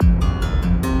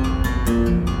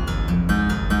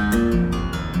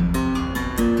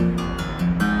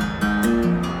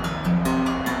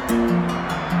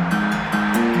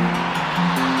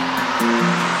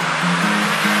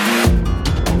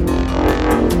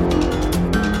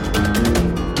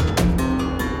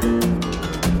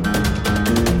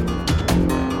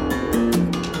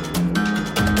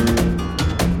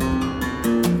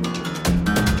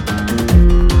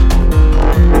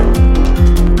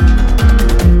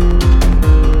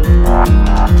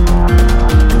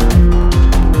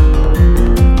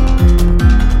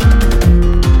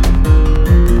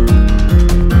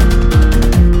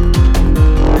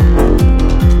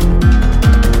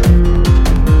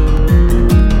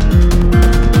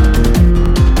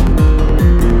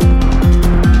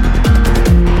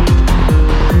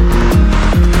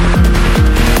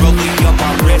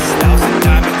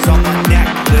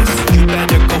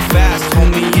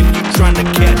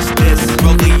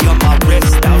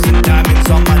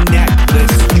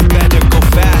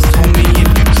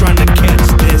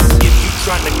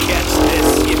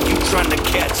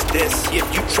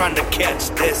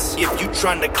catch this, if you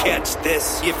tryna catch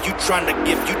this, if you tryna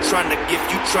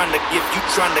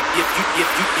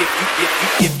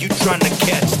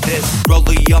catch this,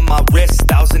 rollie on my wrist,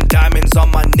 1,000 diamonds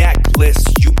on my necklace.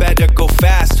 You better go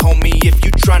fast, homie, if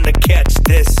you tryna catch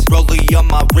this. Rollie on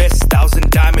my wrist,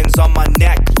 1,000 diamonds on my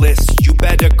necklace. You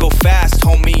better go fast,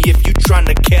 homie, if you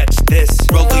tryna catch this.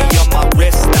 Rollie on my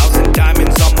wrist, 1,000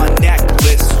 diamonds on my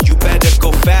necklace. You better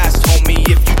go fast, homie,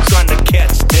 if you tryna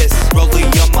catch this. Rollie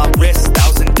on my wrist,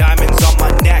 1,000 diamonds on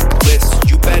my necklace.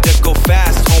 You better go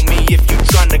fast, homie, if you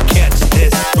tryna catch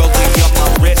this. Rollie on my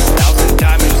wrist, 1,000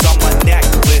 diamonds on my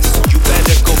necklace. You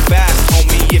better go fast,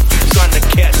 homie, if you tryna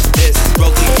catch this.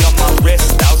 Rollie on my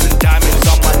wrist, 1,000 diamonds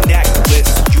on my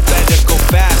necklace. You better go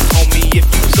fast, homie, if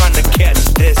you tryna catch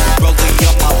this. Rollie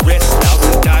on my wrist,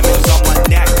 1,000 diamonds on my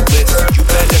necklace. You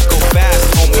better go fast,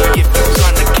 homie, if you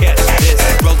tryna catch this.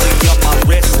 Rollie on my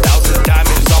wrist, 1,000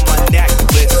 diamonds on my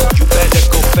necklace. You better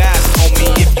go fast,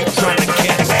 homie, if you tryna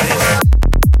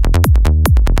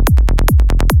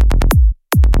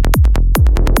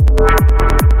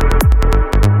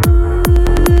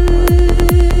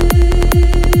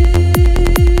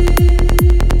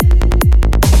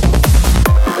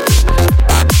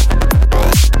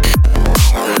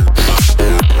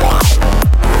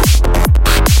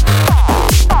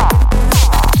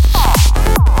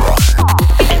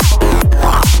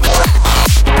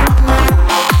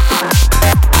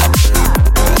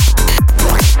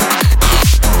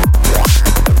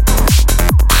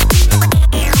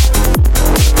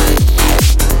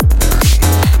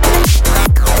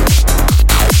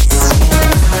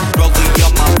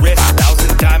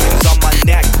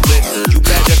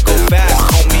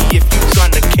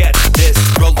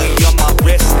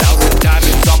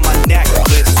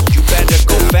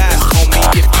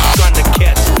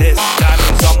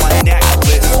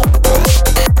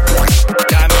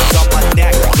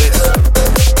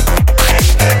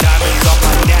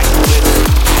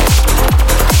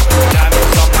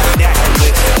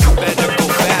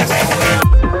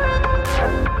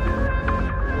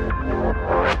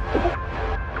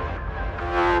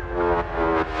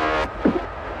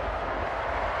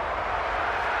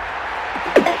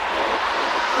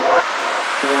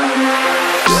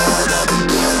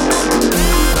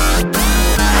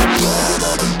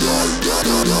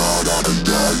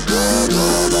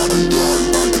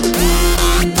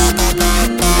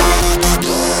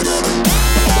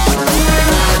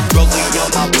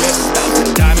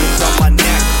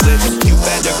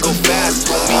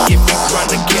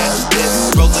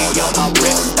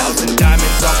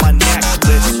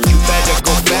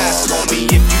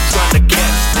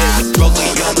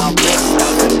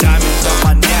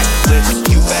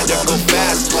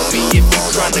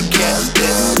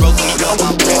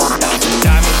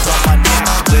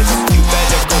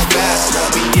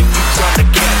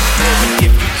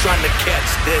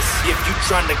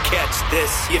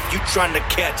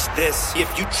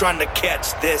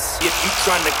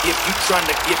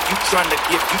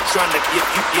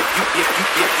catch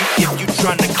this. If you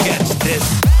tryna catch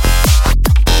this.